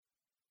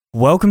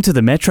Welcome to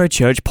the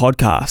metrochurch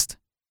podcast.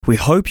 We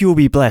hope you will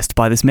be blessed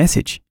by this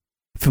message.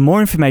 For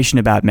more information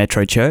about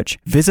metrochurch,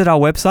 visit our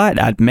website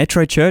at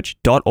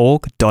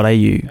metrochurch.org.au.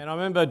 And I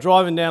remember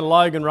driving down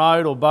Logan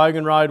Road or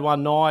Bogan Road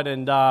one night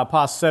and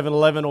past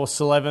 7-Eleven or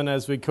Sullivan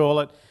as we call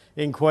it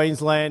in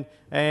Queensland.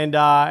 And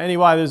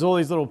anyway, there's all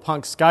these little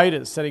punk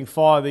skaters setting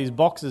fire to these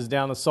boxes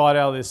down the side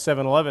out of this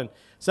 7-Eleven.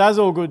 So as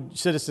all good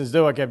citizens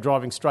do, I kept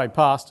driving straight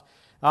past.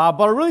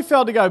 But I really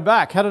felt to go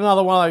back. Had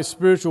another one of those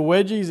spiritual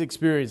wedgies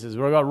experiences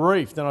where I got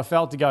reefed and I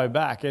felt to go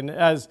back. And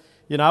as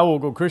you know, all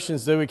good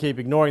Christians do, we keep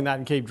ignoring that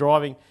and keep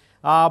driving.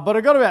 But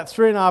I got about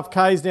 3.5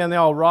 k's down the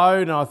old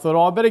road and I thought,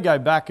 I better go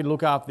back and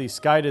look after these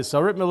skaters. So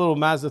I ripped my little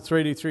Mazda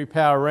 323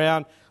 power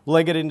around,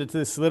 leg it into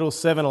this little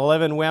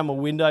 7-Eleven, wound my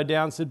window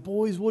down, said,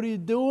 "Boys, what are you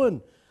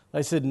doing?"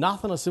 They said,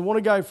 "Nothing." I said, "Want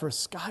to go for a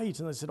skate?"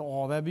 And they said,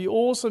 "Oh, that'd be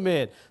awesome,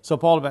 man." So I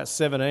piled about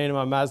 17 in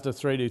my Mazda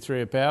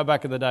 323 power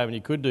back in the day when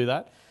you could do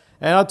that.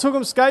 And I took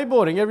them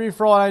skateboarding every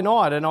Friday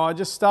night, and I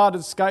just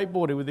started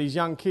skateboarding with these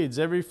young kids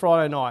every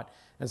Friday night.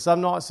 And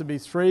some nights it'd be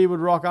 3 would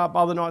rock up,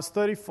 other nights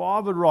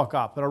 35 would rock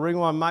up. And I ring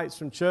my mates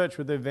from church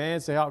with their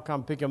vans to help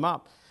come pick them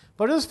up.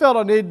 But I just felt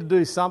I needed to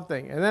do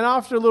something. And then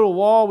after a little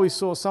while, we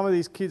saw some of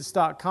these kids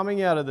start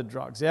coming out of the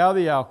drugs, out of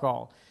the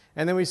alcohol.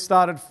 And then we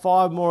started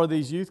 5 more of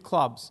these youth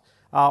clubs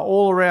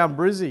all around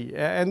Brizzy.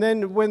 And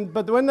then when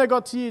they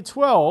got to year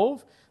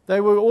 12,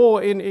 they were all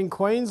in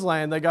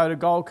Queensland. They go to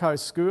Gold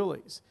Coast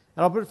schoolies.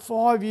 And I put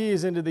 5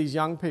 years into these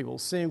young people,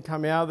 see them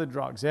come out of the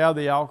drugs, out of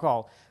the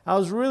alcohol. I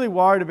was really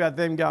worried about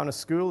them going to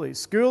schoolies.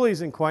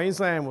 Schoolies in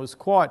Queensland was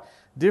quite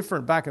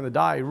different back in the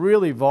day,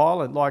 really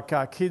violent, like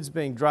kids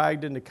being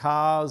dragged into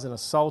cars and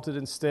assaulted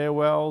in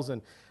stairwells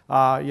and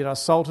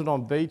assaulted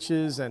on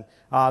beaches, and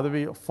there'd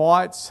be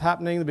fights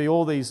happening. There'd be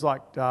all these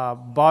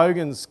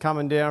bogans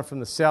coming down from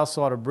the south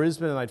side of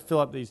Brisbane, and they'd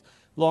fill up these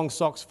long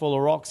socks full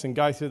of rocks and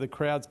go through the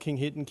crowds,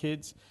 hitting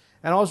kids.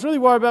 And I was really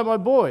worried about my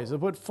boys. I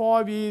put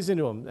 5 years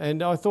into them.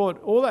 And I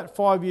thought all that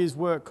 5 years'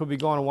 work could be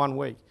gone in 1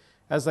 week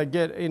as they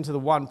get into the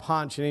one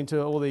punch and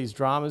into all these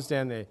dramas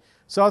down there.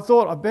 So I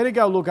thought I better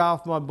go look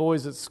after my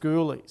boys at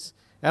schoolies.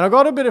 And I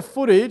got a bit of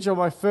footage on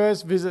my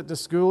first visit to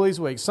Schoolies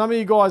Week. Some of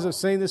you guys have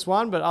seen this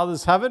one, but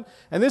others haven't.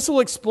 And this will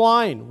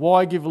explain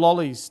why I give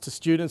lollies to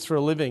students for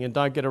a living and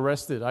don't get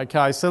arrested.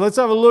 Okay, so let's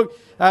have a look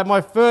at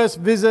my first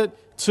visit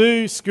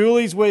to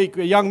Schoolies Week,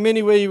 a young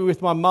mini-wee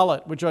with my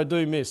mullet, which I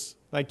do miss.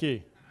 Thank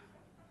you.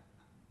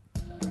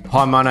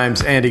 Hi, my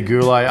name's Andy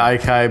Gourley,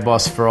 aka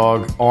Boss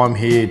Frog. I'm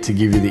here to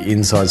give you the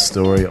inside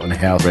story on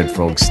how Red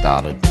Frog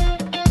started.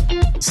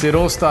 See, it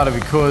all started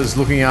because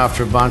looking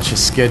after a bunch of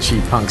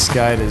sketchy punk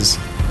skaters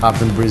up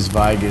in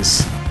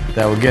Vegas,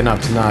 they were getting up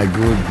to no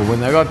good, but when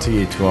they got to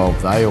year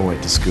 12, they all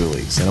went to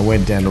schoolies, and I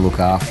went down to look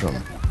after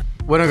them.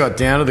 When I got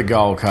down to the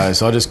Gold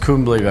Coast, I just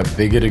couldn't believe how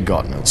big it had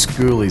gotten.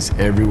 Schoolies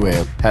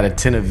everywhere. Had a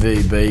tin of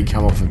VB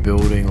come off a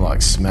building,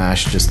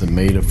 smashed just a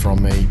metre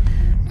from me.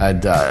 I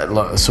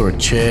saw a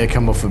chair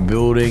come off a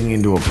building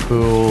into a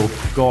pool.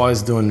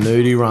 Guys doing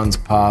nudie runs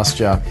past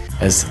you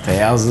as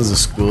thousands of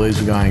schoolies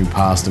were going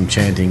past them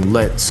chanting,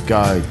 "Let's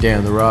go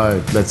down the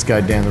road, let's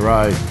go down the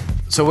road."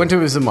 So I went to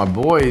visit my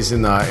boys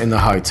in the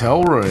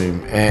hotel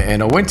room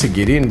and I went to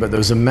get in, but there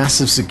was a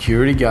massive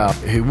security guard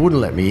who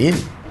wouldn't let me in.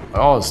 I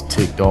was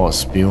ticked, I was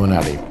spewing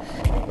at him.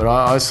 But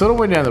I sort of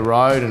went down the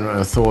road and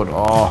I thought,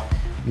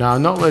 no,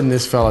 I'm not letting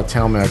this fella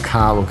tell me I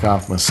can't look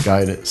after my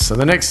skaters. So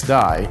the next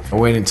day, I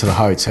went into the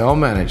hotel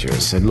manager and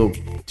said, "Look,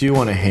 do you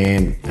want a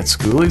hand at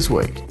Schoolies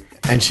Week?"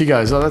 And she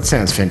goes, "Oh, that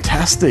sounds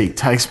fantastic."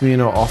 Takes me in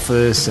her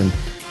office and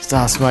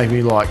starts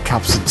making me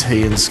cups of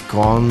tea and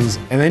scones.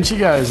 And then she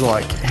goes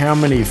 "How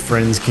many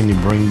friends can you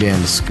bring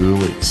down to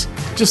Schoolies?"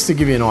 Just to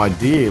give you an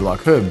idea,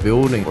 her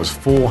building was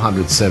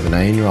 400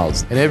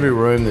 17-year-olds. In every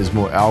room, there's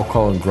more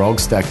alcohol and grog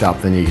stacked up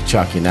than you could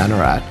chuck your nana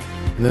at.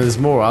 And then there's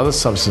more other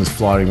substance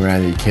floating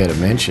around that you care to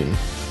mention.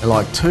 And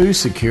 2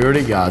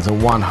 security guards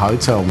and 1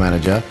 hotel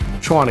manager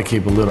trying to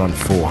keep a lid on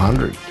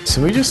 400.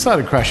 So we just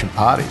started crashing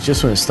parties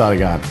just when it started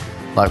going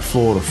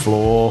floor to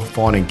floor,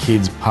 finding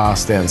kids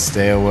passed down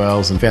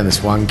stairwells, and found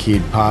this one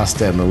kid passed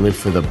down the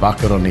lift with a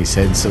bucket on his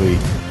head, so we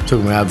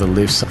took him out of the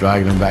lifts,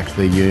 dragging him back to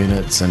the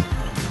units. And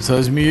so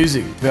there's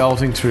music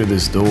belting through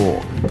this door.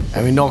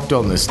 And we knocked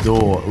on this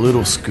door, a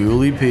little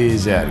schoolie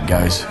peers out and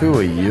goes, "Who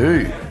are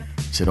you?"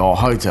 He said, "Oh,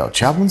 Hotel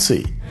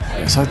Chaplaincy."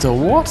 I goes, "Hotel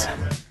what?"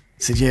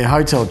 He said, "Yeah,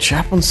 Hotel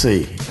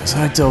Chaplaincy." He goes,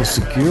 "Hotel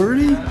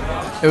security?"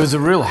 It was a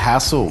real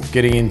hassle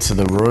getting into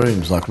the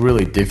rooms,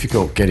 really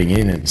difficult getting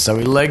in. And so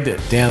we legged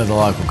it down to the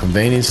local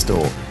convenience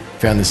store,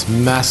 found this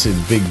massive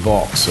big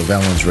box of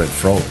Allen's Red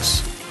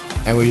Frogs.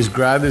 And we just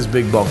grabbed this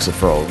big box of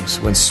frogs,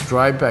 went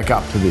straight back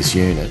up to this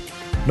unit,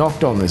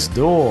 knocked on this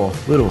door,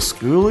 little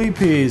schoolie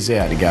peers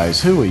out. He goes,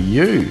 "Who are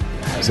you?"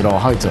 I said, "Oh,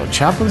 Hotel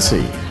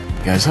Chaplaincy."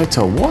 He goes,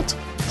 "Hotel what?"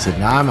 I said,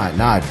 "No, mate,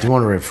 no. Do you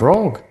want a red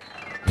frog?"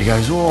 He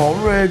goes, "Oh,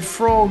 red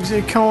frogs,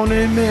 they're coming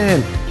in,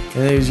 man."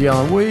 And he was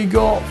yelling, "We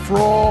got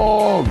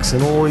frogs!"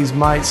 And all his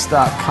mates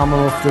start coming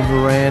off the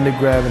veranda,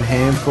 grabbing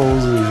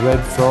handfuls of these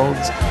red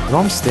frogs. And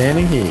I'm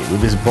standing here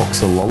with this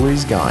box of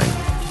lollies going,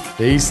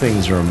 "These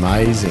things are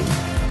amazing."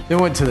 Then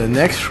went to the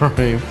next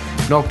room,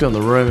 knocked on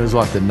the room, it was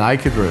like the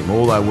naked room.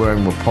 All they were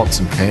wearing were pots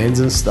and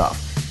pans and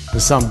stuff.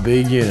 And some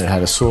big unit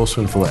had a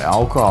saucepan full of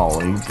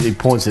alcohol. He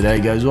points it out,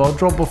 he goes, "Oh,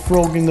 drop a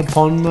frog in the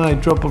pond,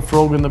 mate, drop a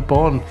frog in the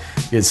pond."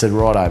 He said,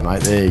 "Righto,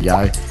 mate, there you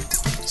go."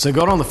 So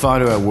got on the phone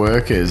to our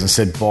workers and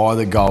said, "Buy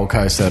the Gold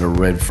Coast out of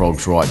Red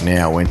Frogs right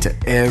now." Went to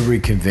every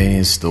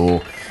convenience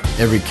store,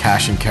 every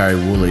cash and carry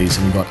Woolies,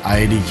 and we got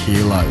 80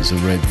 kilos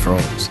of Red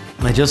Frogs.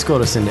 They just got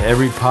us into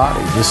every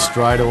party, just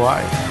straight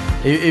away.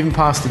 Even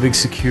past the big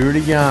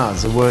security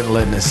guards that weren't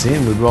letting us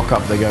in. We'd rock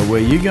up, they go, "Where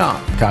you going?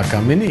 Can't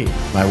come in here."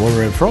 "Mate, want a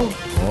Red Frog?"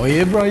 "Oh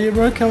yeah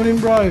bro, coming in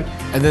bro."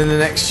 And then the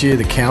next year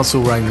the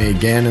council rang me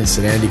again and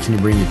said, "Andy, can you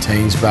bring your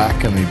teams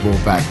back?" And we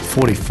brought back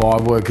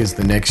 45 workers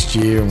the next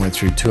year and went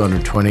through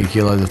 220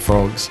 kilos of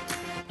frogs.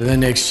 Then the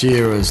next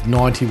year it was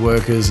 90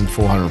 workers and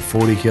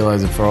 440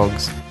 kilos of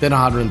frogs. Then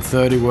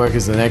 130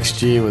 workers the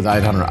next year with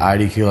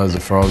 880 kilos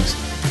of frogs.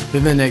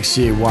 Then the next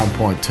year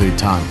 1.2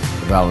 tonne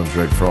of Allen's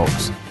Red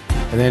Frogs.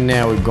 And then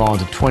now we've gone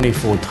to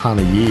 24 tonne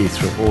a year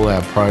through all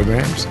our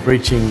programs,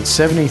 reaching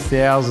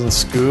 70,000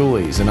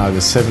 schoolies in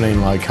over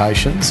 17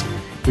 locations.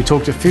 We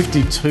talk to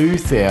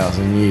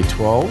 52,000 Year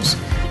 12s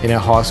in our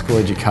high school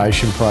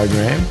education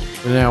program.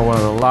 We're now one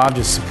of the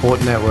largest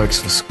support networks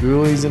for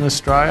schoolies in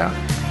Australia.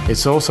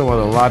 It's also one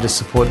of the largest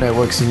support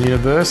networks in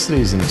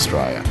universities in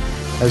Australia,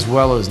 as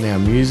well as now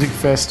music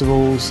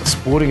festivals,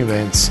 sporting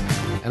events,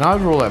 and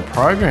overall our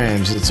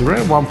programs, it's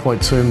around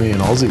 1.2 million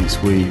Aussies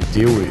we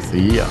deal with a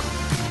year.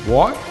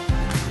 Why?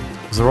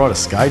 Because I ride a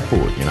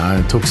skateboard,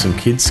 and took some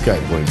kids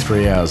skateboarding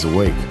 3 hours a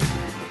week.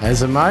 And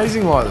it's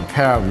amazing, like the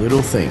power of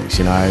little things,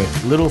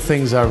 Little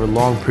things over a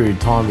long period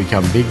of time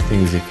become big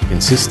things if you're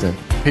consistent.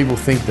 People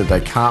think that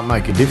they can't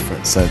make a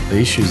difference, that the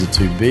issues are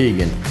too big,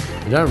 and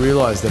they don't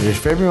realise that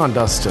if everyone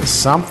does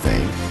just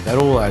something, that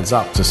all adds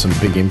up to some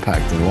big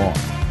impact in life.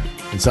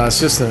 And so it's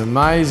just an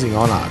amazing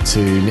honour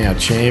to now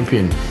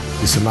champion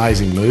this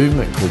amazing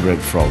movement called Red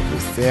Frog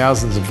with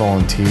thousands of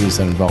volunteers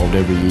that are involved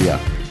every year.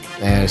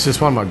 And it's just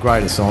one of my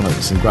greatest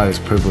honours and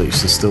greatest privilege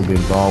to still be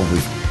involved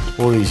with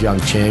all these young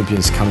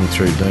champions coming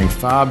through, doing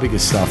far bigger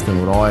stuff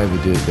than what I ever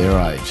did at their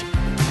age.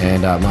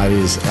 And mate, it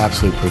is an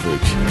absolute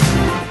privilege.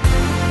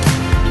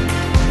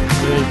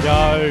 There you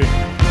go.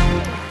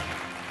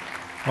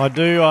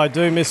 I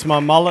do miss my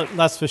mullet,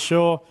 that's for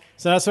sure.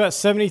 So that's about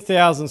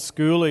 70,000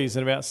 schoolies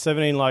in about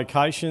 17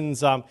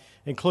 locations,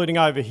 including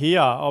over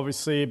here.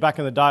 Obviously, back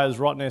in the day, it was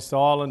Rottnest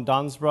Island,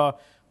 Dunsborough,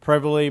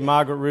 Prevelly,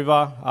 Margaret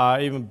River,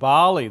 even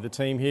Barley. The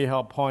team here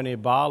helped pioneer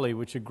Barley,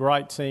 which is a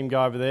great team.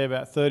 Go over there,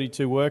 about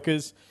 32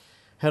 workers.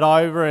 Head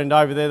over, and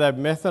over there they have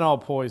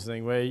methanol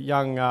poisoning, where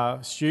young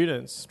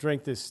students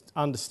drink this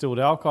undistilled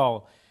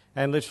alcohol,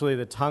 and literally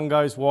the tongue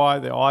goes white,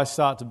 their eyes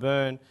start to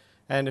burn,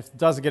 and if it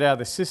doesn't get out of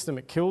the system,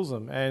 it kills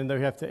them, and they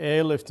have to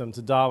airlift them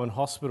to Darwin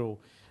Hospital.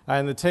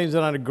 And the teams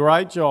have done a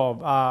great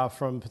job,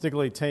 from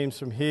particularly teams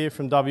from here,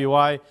 from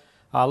WA.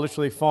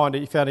 Literally found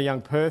a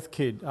young Perth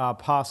kid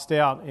passed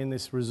out in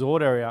this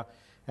resort area,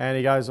 and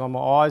he goes, "Oh, my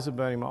eyes are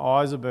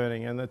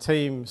burning," and the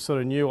team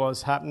sort of knew what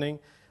was happening.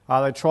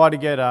 They tried to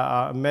get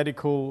a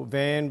medical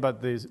van,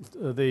 but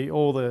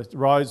all the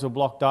roads were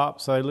blocked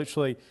up, so they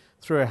literally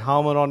threw a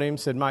helmet on him,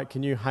 said, "Mate,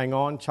 can you hang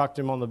on?" Chucked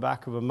him on the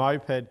back of a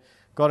moped,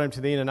 got him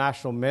to the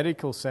International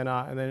Medical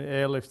Centre, and then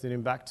airlifted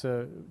him back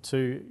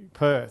to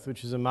Perth,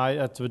 which is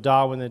to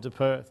Darwin, then to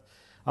Perth.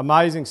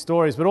 Amazing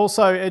stories, but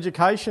also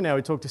education now.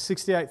 We talked to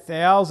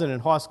 68,000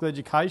 in high school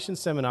education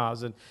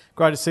seminars, and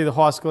great to see the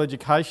high school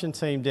education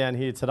team down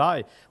here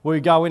today. We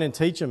go in and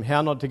teach them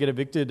how not to get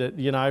evicted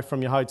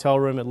from your hotel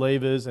room at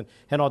Levers, and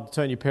how not to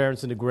turn your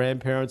parents into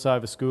grandparents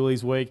over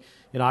Schoolies Week.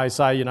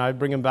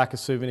 Bring them back a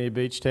souvenir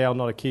beach towel,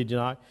 not a kid,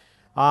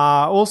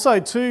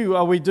 Also,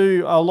 too, we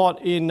do a lot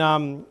in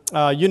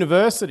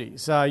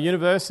universities.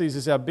 Universities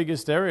is our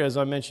biggest area, as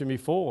I mentioned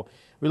before.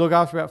 We look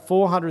after about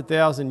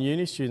 400,000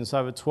 uni students,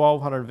 over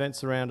 1,200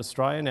 events around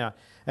Australia now,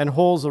 and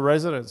halls of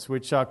residence,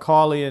 which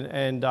Kylie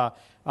and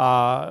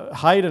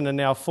Hayden are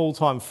now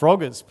full-time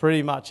froggers,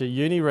 pretty much a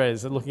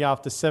uni-res, looking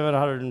after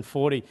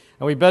 740.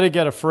 And we better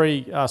get a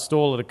free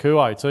stall at a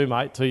Kuo too,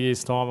 mate, 2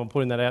 years' time. I'm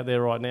putting that out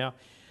there right now.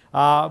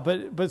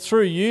 But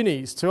through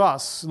unis, to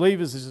us,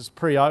 Levers is just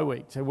pre-O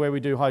week, where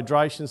we do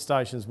hydration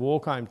stations,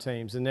 walk-home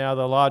teams, and now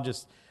the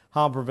largest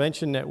harm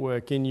prevention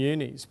network in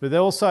unis. But they're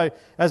also,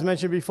 as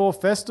mentioned before,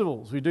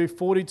 festivals. We do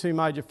 42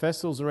 major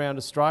festivals around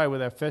Australia with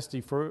our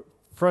Frosty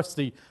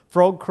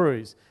Frog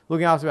Cruise,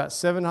 looking after about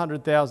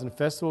 700,000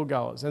 festival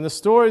goers. And the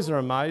stories are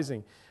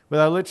amazing,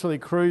 where they literally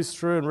cruise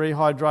through and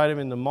rehydrate them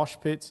in the mosh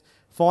pits,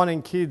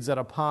 finding kids that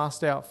are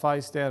passed out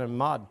face down in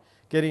mud,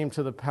 getting them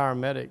to the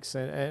paramedics,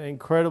 and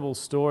incredible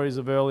stories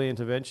of early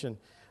intervention.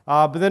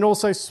 But then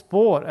also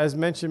sport, as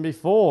mentioned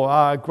before.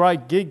 A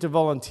great gig to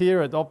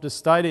volunteer at the Optus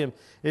Stadium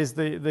is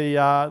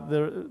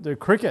the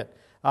cricket,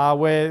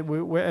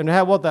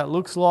 what that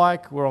looks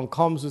like. We're on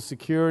comms with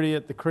security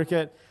at the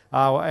cricket,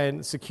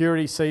 and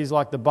security sees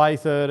like the Bay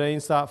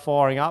 13 start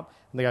firing up,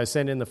 and they go,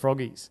 "Send in the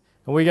froggies."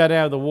 And we go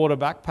down with the water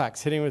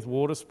backpacks, hitting with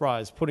water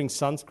sprays, putting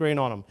sunscreen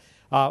on them.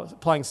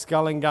 playing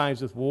sculling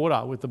games with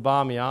water with the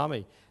Barmy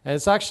Army. And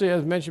it's actually,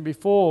 as mentioned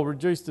before,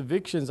 reduced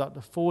evictions up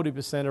to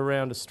 40%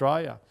 around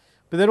Australia.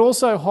 But then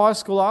also high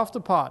school after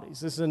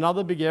parties. This is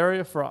another big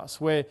area for us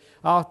where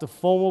after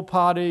formal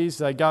parties,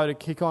 they go to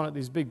kick on at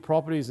these big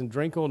properties and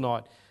drink all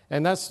night.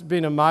 And that's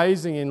been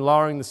amazing in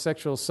lowering the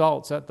sexual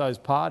assaults at those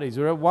parties.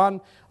 We were at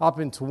one up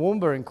in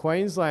Toowoomba in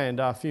Queensland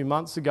a few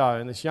months ago,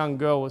 and this young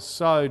girl was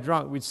so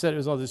drunk. We'd said it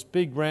was on this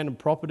big random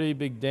property,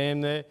 big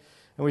dam there,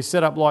 and we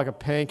set up like a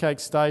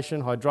pancake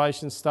station,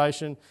 hydration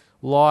station,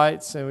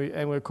 lights, and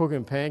we were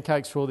cooking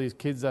pancakes for all these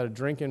kids that are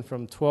drinking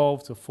from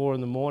 12 to 4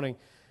 in the morning.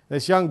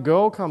 This young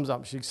girl comes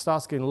up, she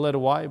starts getting led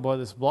away by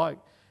this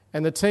bloke.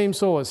 And the team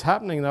saw what was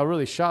happening, they were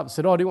really sharp,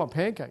 said, "Oh, do you want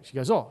pancakes?" She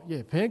goes, "Oh,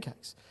 yeah,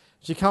 pancakes."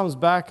 She comes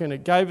back and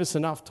it gave us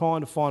enough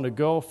time to find her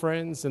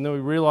girlfriends, and then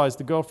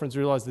the girlfriends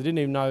realised they didn't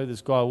even know who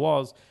this guy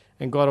was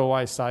and got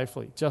away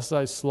safely. Just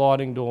those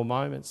sliding door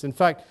moments. In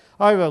fact,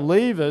 over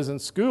leavers and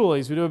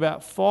schoolies, we do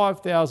about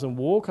 5,000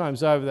 walk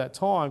homes over that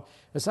time.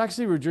 It's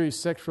actually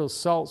reduced sexual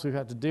assaults we've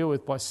had to deal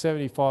with by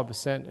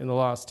 75% in the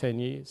last 10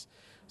 years.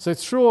 So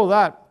through all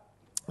that,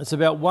 it's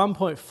about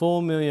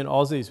 1.4 million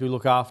Aussies we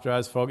look after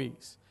as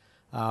froggies.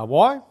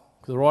 Why?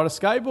 Because I ride a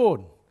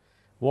skateboard.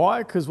 Why?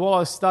 Because while I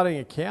was studying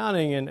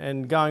accounting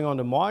and going on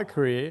to my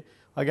career,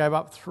 I gave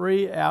up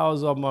 3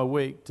 hours of my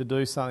week to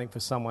do something for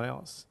someone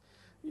else.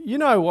 You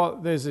know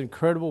what? There's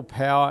incredible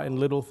power in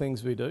little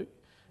things we do.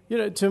 You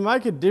know, to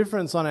make a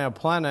difference on our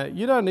planet,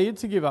 you don't need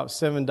to give up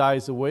 7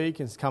 days a week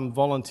and come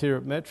volunteer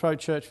at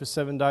metrochurch for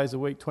 7 days a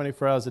week,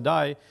 24 hours a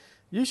day.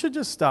 You should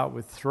just start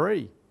with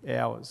 3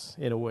 hours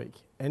in a week.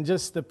 And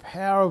just the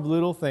power of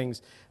little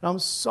things. And I'm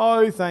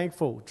so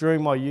thankful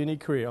during my uni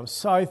career. I'm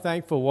so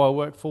thankful while I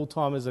worked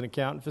full-time as an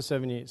accountant for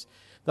 7 years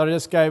that I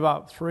just gave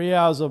up 3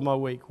 hours of my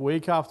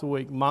week after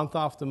week, month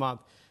after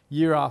month,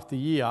 year after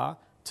year,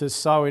 to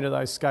sow into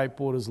those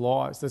skateboarders'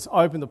 lives. That's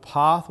opened the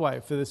pathway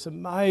for this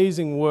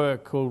amazing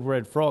work called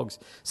Red Frogs.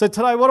 So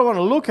today what I want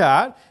to look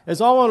at is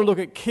I want to look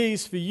at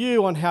keys for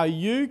you on how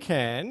you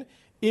can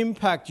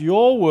impact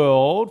your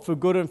world for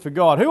good and for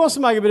God. Who wants to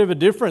make a bit of a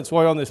difference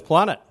while you're on this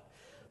planet?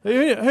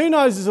 Who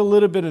knows there's a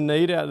little bit of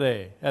need out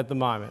there at the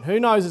moment? Who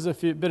knows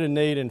there's a bit of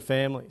need in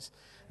families,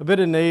 a bit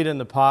of need in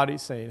the party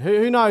scene?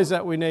 Who knows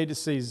that we need to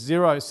see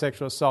 0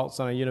 sexual assaults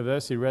on our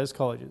university res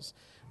colleges,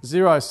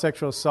 0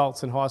 sexual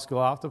assaults in high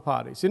school after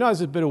parties? Who knows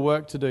there's a bit of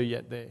work to do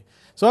yet there?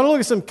 So I want to look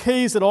at some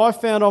keys that I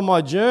found on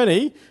my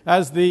journey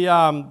as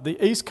the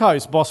East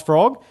Coast Boss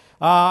Frog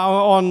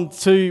on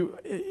to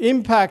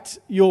impact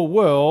your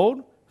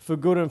world for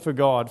good and for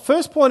God.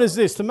 First point is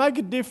this: to make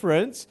a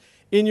difference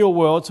in your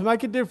world, to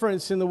make a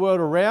difference in the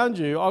world around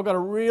you, I've got a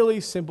really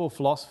simple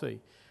philosophy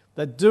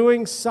that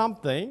doing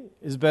something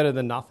is better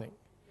than nothing.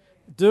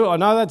 I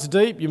know that's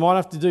deep. You might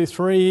have to do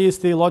 3 years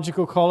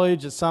theological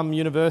college at some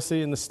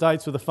university in the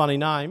States with a funny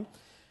name,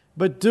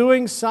 but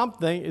doing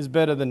something is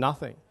better than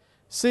nothing.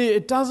 See,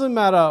 it doesn't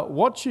matter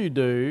what you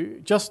do,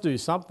 just do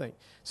something.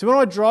 So when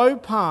I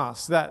drove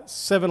past that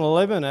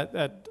 7-Eleven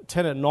at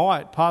 10 at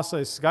night, past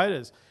those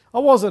skaters, I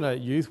wasn't a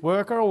youth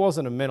worker, I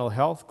wasn't a mental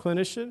health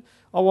clinician,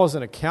 I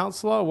wasn't a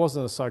counsellor, I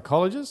wasn't a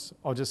psychologist.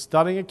 I was just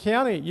studying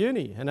accounting at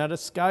uni and had a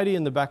skatey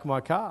in the back of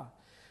my car.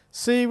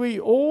 See, we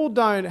all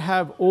don't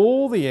have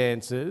all the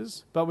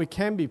answers, but we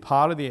can be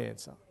part of the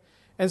answer.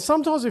 And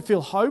sometimes we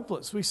feel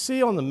hopeless. We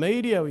see on the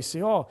media, we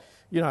see,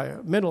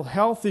 mental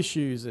health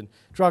issues and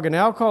drug and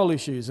alcohol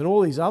issues and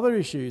all these other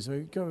issues.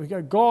 And we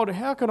go, God,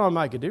 how can I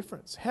make a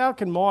difference? How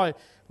can my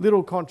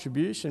little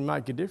contribution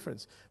make a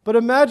difference? But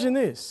imagine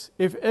this: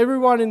 if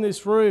everyone in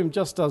this room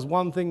just does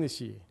one thing this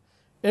year,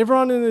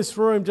 everyone in this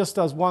room just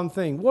does one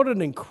thing, what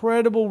an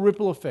incredible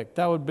ripple effect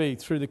that would be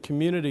through the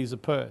communities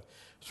of Perth,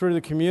 through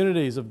the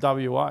communities of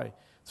WA,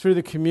 through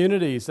the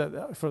communities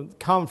that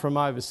come from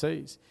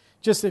overseas.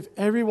 Just if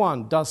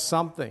everyone does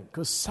something,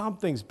 because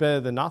something's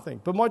better than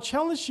nothing. But my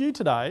challenge to you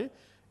today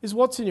is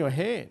what's in your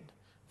hand.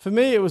 For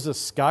me, it was a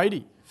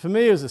skatey. For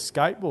me, it was a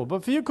skateboard.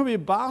 But for you, it could be a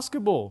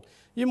basketball.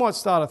 You might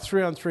start a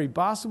 3-on-3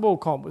 basketball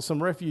comp with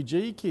some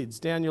refugee kids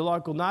down your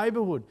local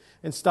neighbourhood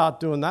and start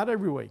doing that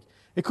every week.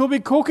 It could be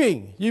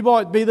cooking. You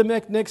might be the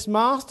next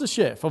master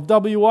chef of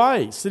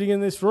WA sitting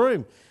in this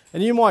room.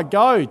 And you might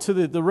go to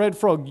the Red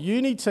Frog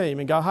uni team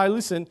and go, hey,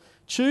 listen,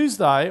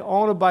 Tuesday, I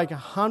want to bake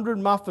 100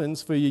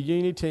 muffins for your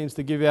uni teams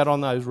to give out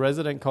on those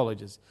resident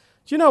colleges.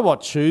 Do you know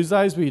what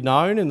Tuesdays we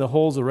known in the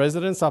halls of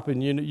residence up in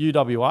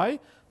UWA?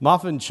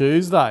 Muffin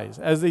Tuesdays.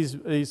 As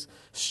these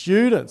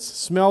students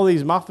smell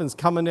these muffins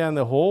coming down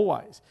the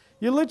hallways.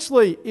 You're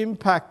literally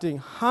impacting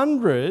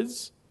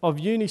hundreds of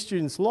uni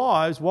students'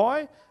 lives.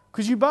 Why?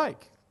 Because you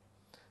bake.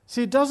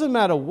 See, it doesn't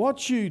matter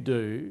what you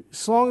do,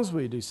 as long as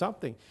we do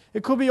something.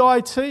 It could be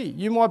IT.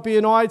 You might be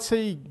an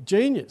IT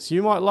genius.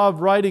 You might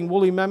love raiding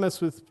woolly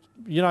mammoths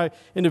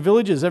into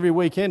villages every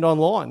weekend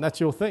online.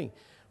 That's your thing.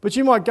 But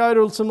you might go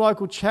to some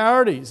local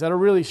charities that are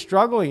really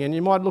struggling, and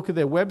you might look at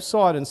their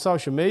website and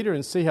social media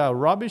and see how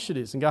rubbish it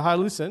is and go, hey,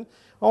 listen,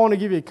 I want to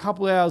give you a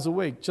couple of hours a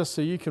week just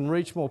so you can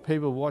reach more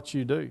people with what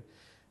you do.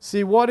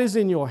 See, what is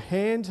in your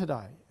hand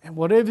today? And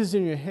whatever's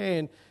in your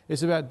hand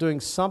is about doing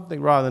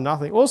something rather than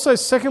nothing. Also,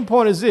 second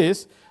point is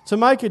this: to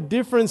make a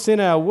difference in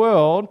our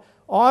world,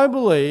 I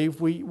believe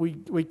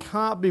we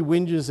can't be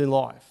whingers in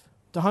life.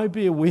 Don't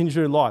be a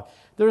whinger in life.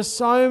 There are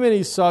so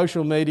many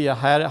social media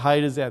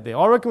haters out there.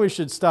 I reckon we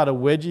should start a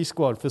wedgie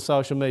squad for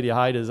social media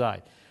haters, eh?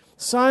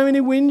 So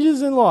many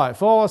whingers in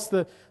life. Oh, it's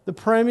the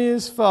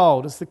Premier's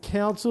fault. It's the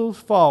Council's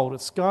fault.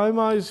 It's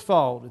ScoMo's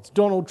fault. It's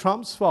Donald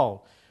Trump's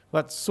fault.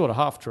 That's sort of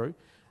half true.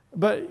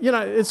 But, you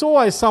know, it's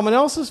always someone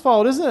else's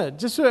fault, isn't it?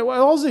 Just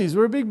Aussies,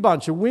 we're a big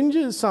bunch of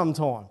whingers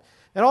sometimes.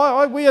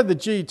 And we had the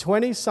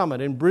G20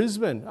 summit in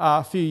Brisbane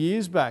a few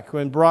years back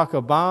when Barack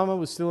Obama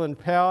was still in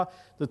power.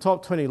 The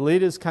top 20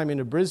 leaders came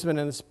into Brisbane,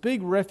 and this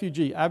big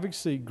refugee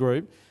advocacy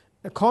group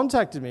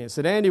contacted me and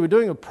said, Andy, we're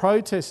doing a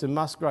protest in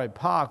Musgrave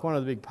Park, one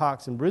of the big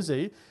parks in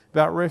Brizzy,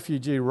 about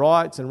refugee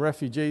rights and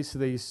refugees to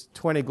these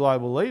 20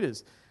 global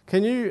leaders.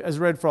 Can you, as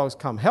Red Frogs,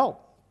 come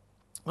help?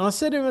 And I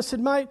said to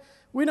him, mate,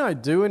 we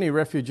don't do any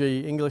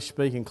refugee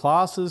English-speaking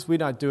classes. We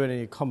don't do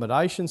any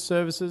accommodation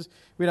services.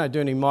 We don't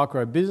do any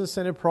micro-business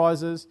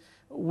enterprises.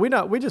 We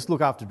just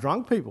look after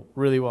drunk people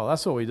really well.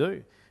 That's what we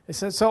do. He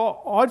said,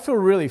 so I'd feel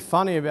really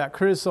funny about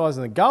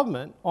criticising the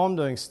government. I'm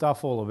doing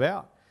stuff all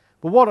about.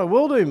 But what I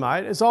will do,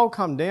 mate, is I'll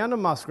come down to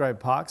Musgrave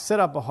Park, set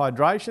up a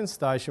hydration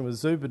station with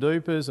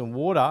Zupa-Dupas and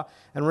water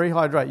and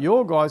rehydrate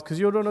your guys because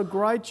you're doing a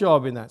great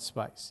job in that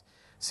space.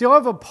 See, I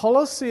have a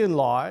policy in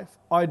life.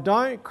 I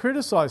don't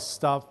criticise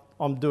stuff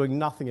I'm doing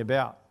nothing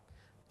about.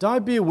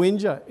 Don't be a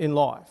whinger in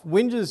life.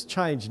 Whingers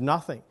change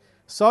nothing.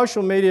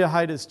 Social media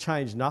haters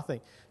change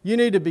nothing. You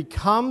need to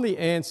become the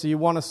answer you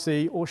want to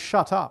see or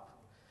shut up.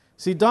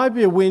 See, don't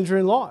be a whinger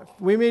in life.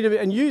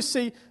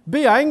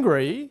 Be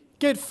angry,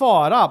 get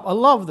fired up. I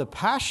love the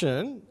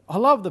passion.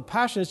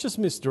 It's just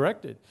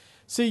misdirected.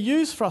 See,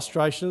 use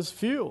frustration as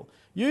fuel.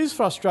 Use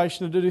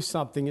frustration to do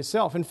something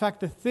yourself. In fact,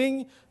 the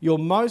thing you're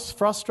most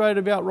frustrated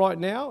about right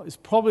now is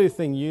probably the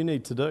thing you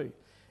need to do.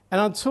 And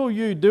until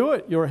you do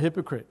it, you're a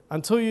hypocrite.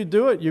 Until you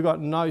do it, you've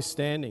got no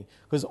standing.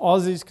 Because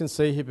Aussies can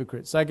see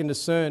hypocrites. They can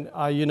discern,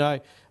 are you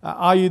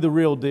the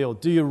real deal?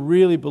 Do you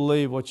really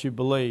believe what you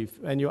believe?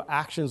 And your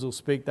actions will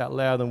speak that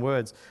louder than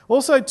words.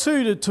 Also,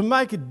 too, to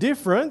make a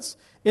difference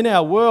in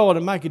our world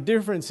and make a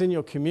difference in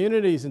your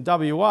communities in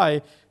WA,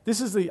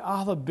 this is the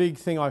other big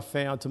thing I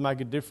found to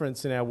make a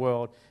difference in our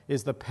world,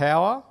 is the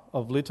power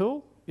of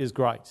little is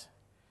great.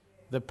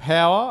 The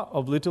power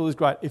of little is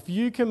great. If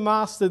you can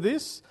master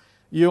this,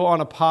 you're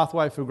on a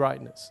pathway for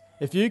greatness.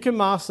 If you can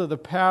master the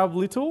power of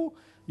little,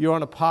 you're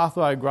on a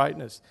pathway of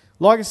greatness.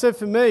 Like I said,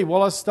 for me,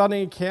 while I was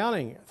studying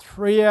accounting,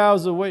 3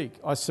 hours a week,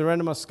 I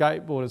surrendered my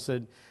skateboard and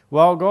said,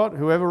 well, God,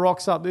 whoever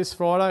rocks up this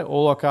Friday,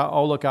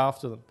 I'll look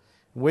after them.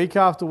 Week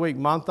after week,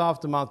 month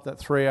after month, that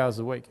 3 hours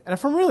a week. And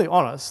if I'm really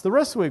honest, the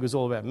rest of the week was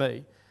all about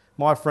me,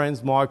 my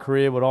friends, my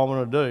career, what I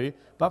want to do.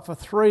 But for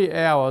 3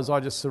 hours,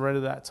 I just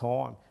surrendered that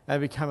time.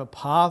 And it became a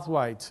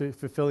pathway to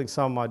fulfilling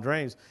some of my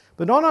dreams.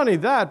 But not only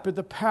that, but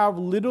the power of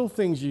little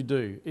things you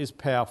do is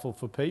powerful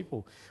for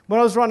people. When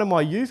I was running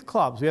my youth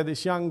clubs, we had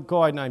this young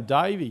guy named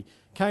Davey,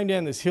 came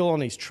down this hill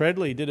on his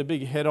treadly, did a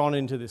big head-on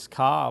into this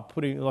car,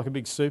 putting like a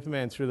big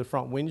Superman through the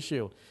front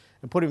windshield,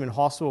 and put him in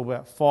hospital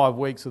about 5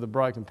 weeks with a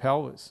broken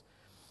pelvis.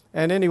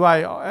 And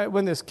anyway,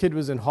 when this kid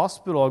was in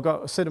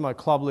hospital, I said to my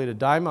club leader,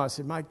 Damo, I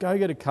said, mate, go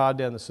get a card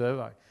down the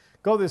survey.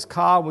 Got this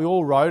car and we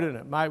all wrote in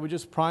it, mate. We're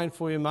just praying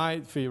for you,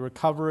 mate, for your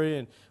recovery,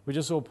 and we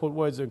just all put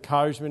words of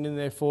encouragement in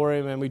there for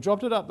him, and we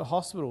dropped it up the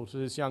hospital to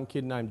this young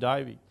kid named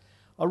Davey.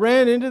 I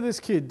ran into this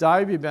kid,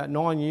 Davey, about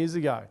 9 years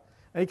ago,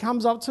 and he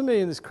comes up to me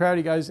in this crowd.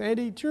 He goes,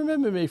 Andy, do you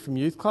remember me from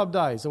youth club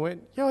days? I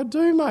went, yeah, I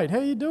do, mate. How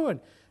you doing?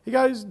 He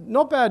goes,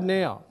 not bad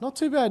now. Not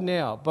too bad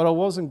now, but I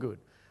wasn't good.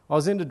 I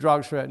was into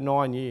drugs for about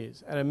 9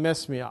 years, and it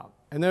messed me up.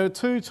 And there were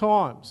 2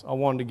 times I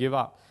wanted to give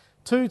up.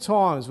 2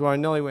 times where I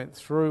nearly went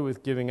through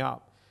with giving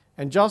up.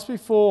 And just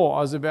before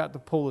I was about to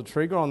pull the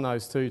trigger on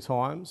those 2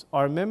 times,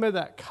 I remember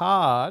that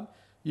card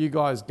you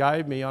guys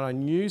gave me, and I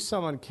knew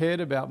someone cared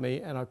about me,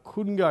 and I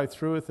couldn't go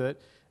through with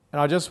it. And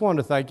I just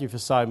wanted to thank you for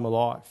saving my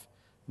life.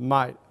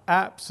 Mate,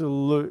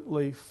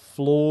 absolutely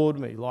floored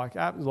me. Like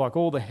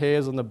all the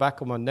hairs on the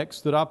back of my neck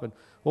stood up, and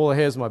all the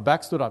hairs on my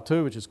back stood up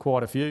too, which is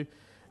quite a few.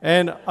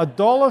 And a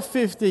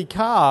 $1.50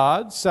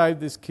 card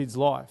saved this kid's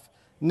life.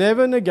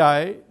 Never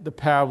negate the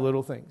power of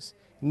little things.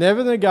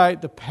 Never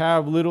negate the power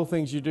of little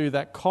things you do.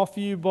 That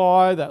coffee you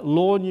buy, that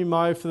lawn you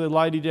mow for the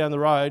lady down the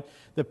road,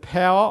 the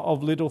power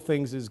of little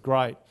things is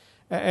great.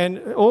 And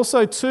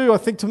also too, I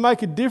think to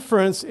make a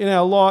difference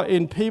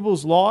in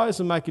people's lives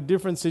and make a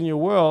difference in your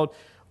world,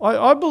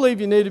 I believe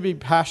you need to be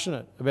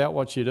passionate about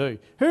what you do.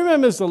 Who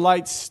remembers the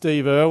late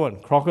Steve Irwin,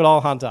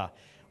 crocodile hunter?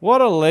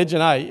 What a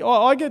legend, eh?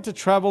 I get to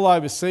travel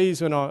overseas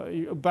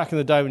back in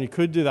the day when you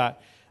could do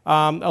that.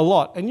 A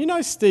lot. And you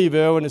know Steve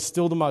Irwin is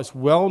still the most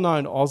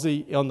well-known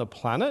Aussie on the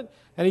planet,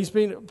 and he's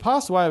been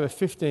passed away over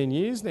 15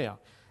 years now.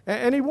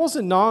 And he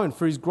wasn't known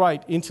for his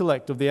great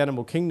intellect of the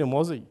animal kingdom,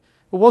 was he?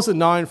 He wasn't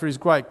known for his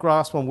great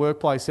grasp on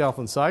workplace health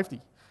and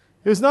safety.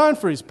 He was known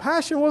for his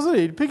passion, wasn't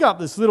he? He'd pick up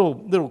this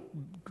little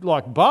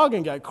like bug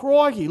and go,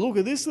 crikey, look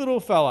at this little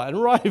fella,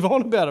 and rave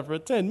on about it for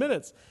 10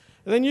 minutes.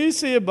 And then you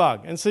see a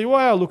bug and see,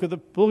 wow, look at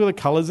the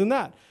colours in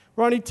that.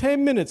 Where only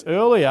 10 minutes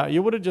earlier,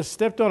 you would have just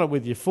stepped on it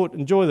with your foot,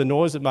 enjoy the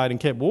noise it made and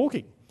kept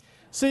walking.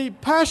 See,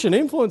 passion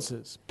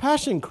influences.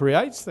 Passion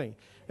creates things.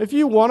 If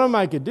you want to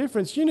make a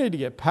difference, you need to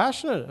get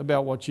passionate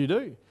about what you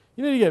do.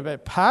 You need to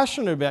get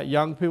passionate about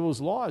young people's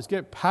lives.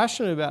 Get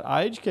passionate about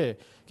aged care.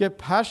 Get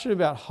passionate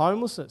about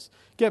homelessness.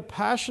 Get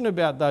passionate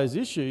about those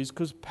issues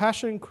because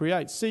passion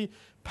creates. See,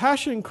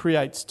 passion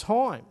creates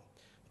time.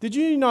 Did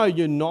you know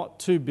you're not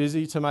too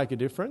busy to make a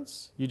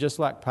difference? You just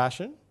lack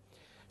passion.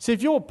 See,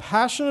 if you're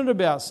passionate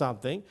about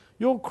something,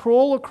 you'll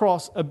crawl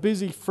across a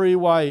busy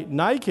freeway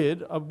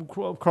naked,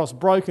 across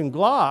broken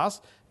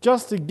glass,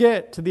 just to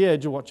get to the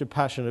edge of what you're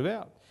passionate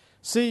about.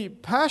 See,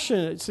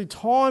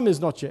 time is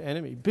not your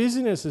enemy.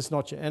 Busyness is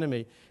not your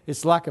enemy.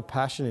 It's lack of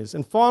passion is.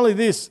 And finally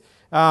this,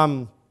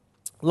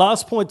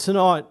 last point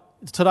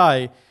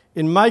today,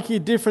 in making a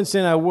difference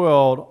in our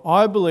world,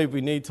 I believe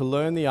we need to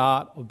learn the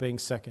art of being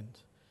second.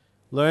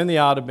 Learn the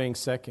art of being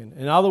second.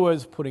 In other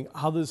words, putting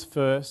others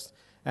first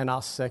and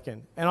us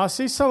second. And I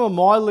see some of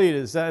my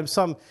leaders that have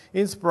some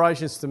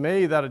inspirations to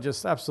me that are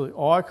just absolute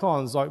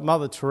icons, like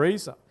Mother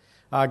Teresa.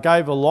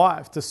 Gave her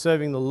life to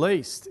serving the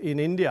least in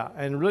India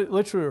and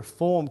literally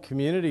reformed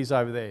communities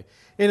over there.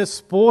 In a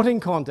sporting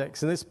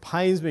context, and this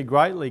pains me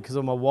greatly because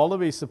I'm a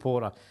Wallaby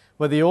supporter,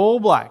 where the All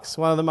Blacks,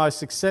 one of the most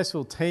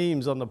successful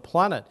teams on the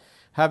planet,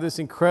 have this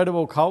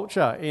incredible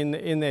culture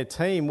in their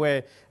team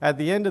where at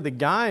the end of the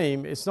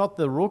game, it's not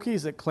the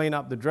rookies that clean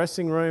up the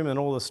dressing room and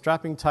all the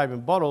strapping tape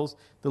and bottles,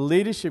 the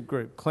leadership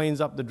group cleans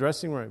up the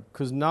dressing room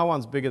because no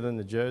one's bigger than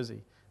the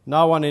jersey.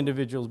 No one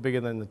individual is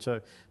bigger than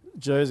the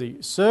jersey.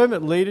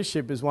 Servant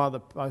leadership is one of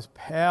the most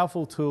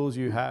powerful tools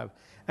you have.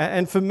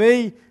 And for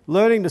me,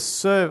 learning to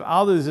serve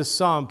others is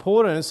so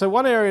important. And so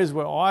one area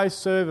where I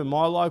serve in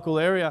my local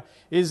area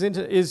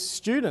is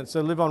students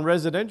that live on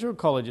residential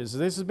colleges.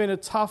 This has been a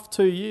tough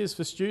 2 years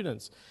for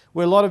students,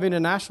 where a lot of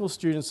international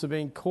students have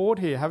been caught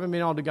here, haven't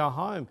been able to go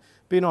home,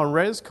 been on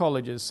res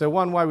colleges. So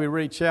one way we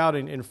reach out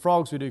in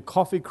Frogs, we do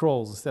coffee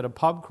crawls instead of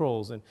pub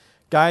crawls and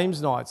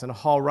games nights and a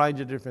whole range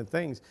of different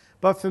things.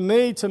 But for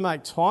me to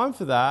make time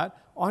for that,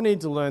 I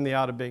need to learn the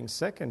art of being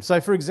second.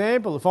 So, for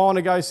example, if I want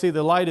to go see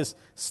the latest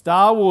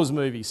Star Wars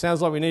movie,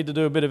 sounds like we need to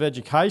do a bit of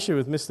education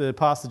with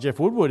Pastor Jeff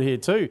Woodward here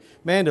too.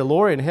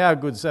 Mandalorian, how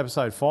good's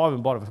episode 5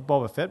 and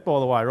Boba Fett, by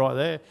the way, right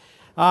there.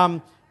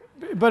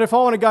 But if I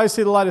want to go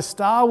see the latest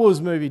Star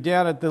Wars movie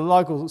down at the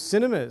local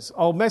cinemas,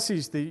 I'll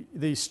message the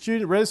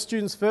res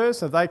students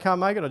first. If they can't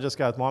make it, I'll just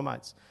go with my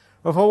mates.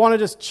 Or if I want to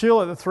just chill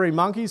at the Three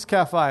Monkeys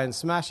Cafe and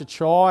smash a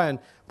chai and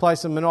play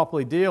some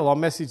Monopoly Deal, I'll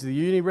message the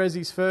uni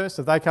resis first.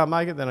 If they can't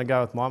make it, then I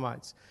go with my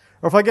mates.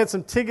 Or if I get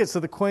some tickets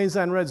to the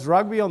Queensland Reds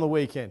rugby on the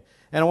weekend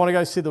and I want to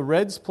go see the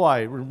Reds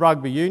play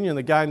rugby union,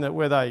 the game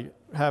where they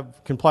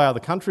can play other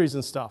countries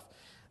and stuff,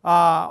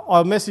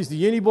 I'll message the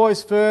uni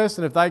boys first,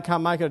 and if they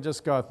can't make it, I'll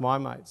just go with my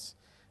mates.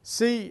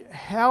 See,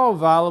 how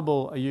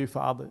available are you for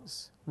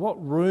others? What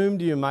room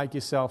do you make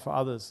yourself for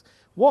others?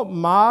 What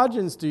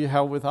margins do you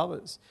have with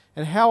others?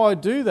 And how I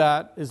do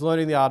that is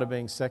learning the art of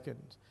being second,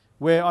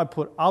 where I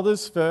put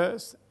others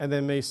first and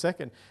then me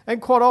second.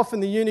 And quite often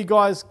the uni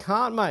guys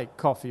can't make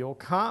coffee or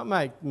can't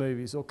make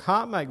movies or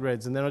can't make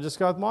Reds, and then I just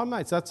go with my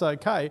mates. That's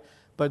okay.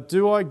 But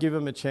do I give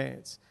them a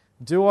chance?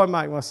 Do I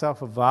make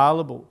myself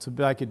available to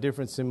make a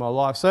difference in my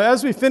life? So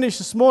as we finish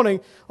this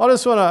morning, I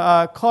just want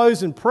to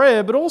close in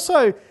prayer, but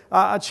also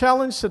a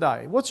challenge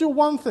today. What's your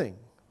one thing?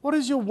 What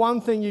is your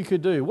one thing you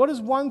could do? What is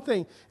one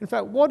thing? In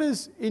fact, what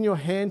is in your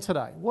hand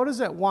today? What is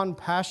that one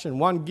passion,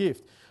 one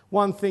gift,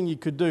 one thing you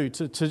could do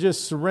to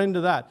just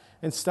surrender that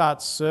and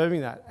start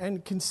serving that?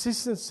 And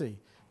consistency,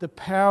 the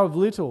power of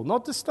little.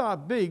 Not to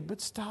start big,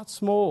 but start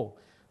small.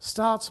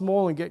 Start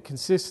small and get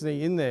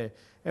consistency in there.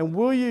 And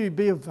will you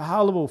be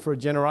available for a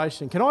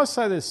generation? Can I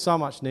say there's so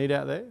much need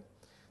out there?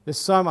 There's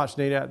so much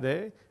need out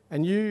there.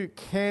 And you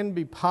can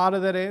be part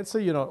of that answer.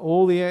 You're not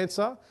all the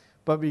answer,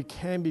 but you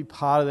can be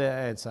part of that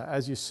answer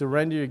as you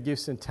surrender your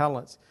gifts and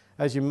talents,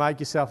 as you make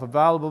yourself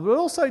available. But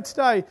also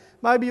today,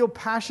 maybe your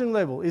passion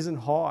level isn't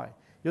high.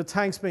 Your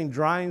tank's been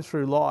drained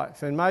through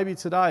life. And maybe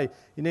today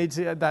you need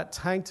that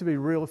tank to be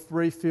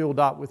refilled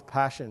up with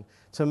passion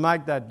to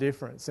make that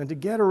difference and to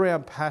get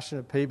around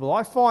passionate people.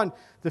 I find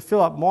to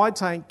fill up my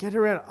tank, get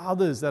around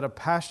others that are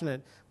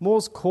passionate.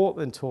 More's caught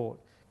than taught.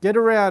 Get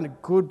around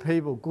good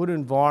people, good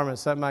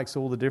environments. That makes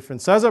all the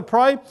difference. So as I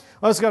pray,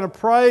 I'm just going to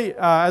pray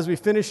as we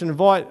finish and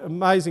invite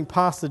amazing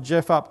Pastor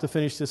Jeff up to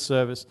finish this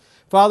service.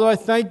 Father, I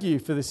thank you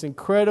for this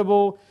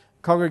incredible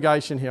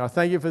congregation here. I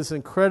thank you for this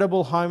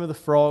incredible home of the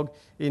frog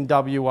in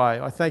WA.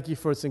 I thank you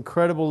for its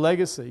incredible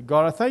legacy.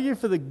 God, I thank you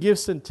for the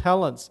gifts and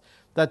talents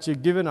that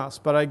you've given us.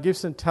 But our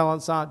gifts and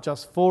talents aren't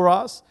just for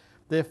us,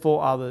 they're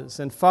for others.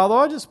 And Father,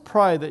 I just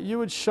pray that you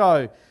would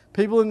show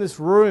people in this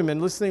room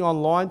and listening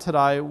online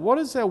today, what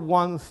is that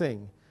one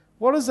thing?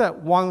 What is that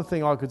one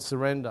thing I could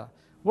surrender?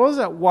 What is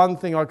that one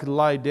thing I could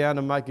lay down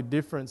to make a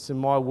difference in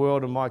my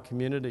world and my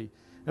community?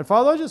 And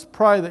Father, I just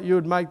pray that you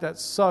would make that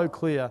so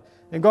clear.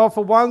 And God,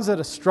 for ones that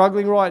are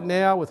struggling right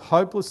now with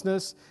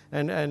hopelessness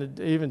and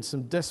even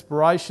some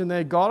desperation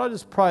there, God, I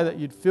just pray that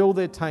you'd fill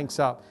their tanks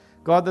up.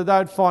 God, that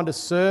they'd find a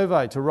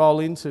survey to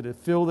roll into to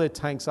fill their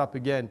tanks up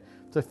again,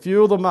 to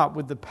fuel them up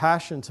with the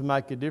passion to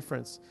make a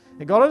difference.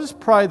 And God, I just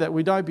pray that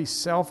we don't be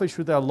selfish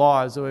with our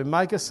lives, that we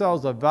make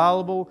ourselves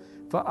available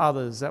for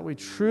others, that we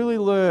truly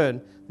learn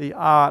the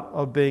art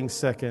of being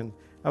second.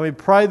 And we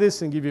pray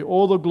this and give you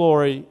all the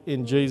glory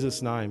in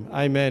Jesus' name.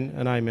 Amen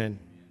and amen.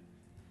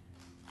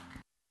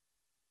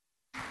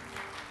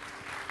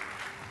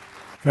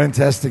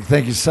 Fantastic.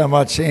 Thank you so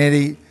much,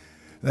 Andy.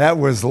 That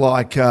was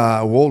like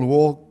wall to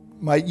wall.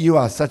 Mate, you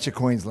are such a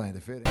Queenslander.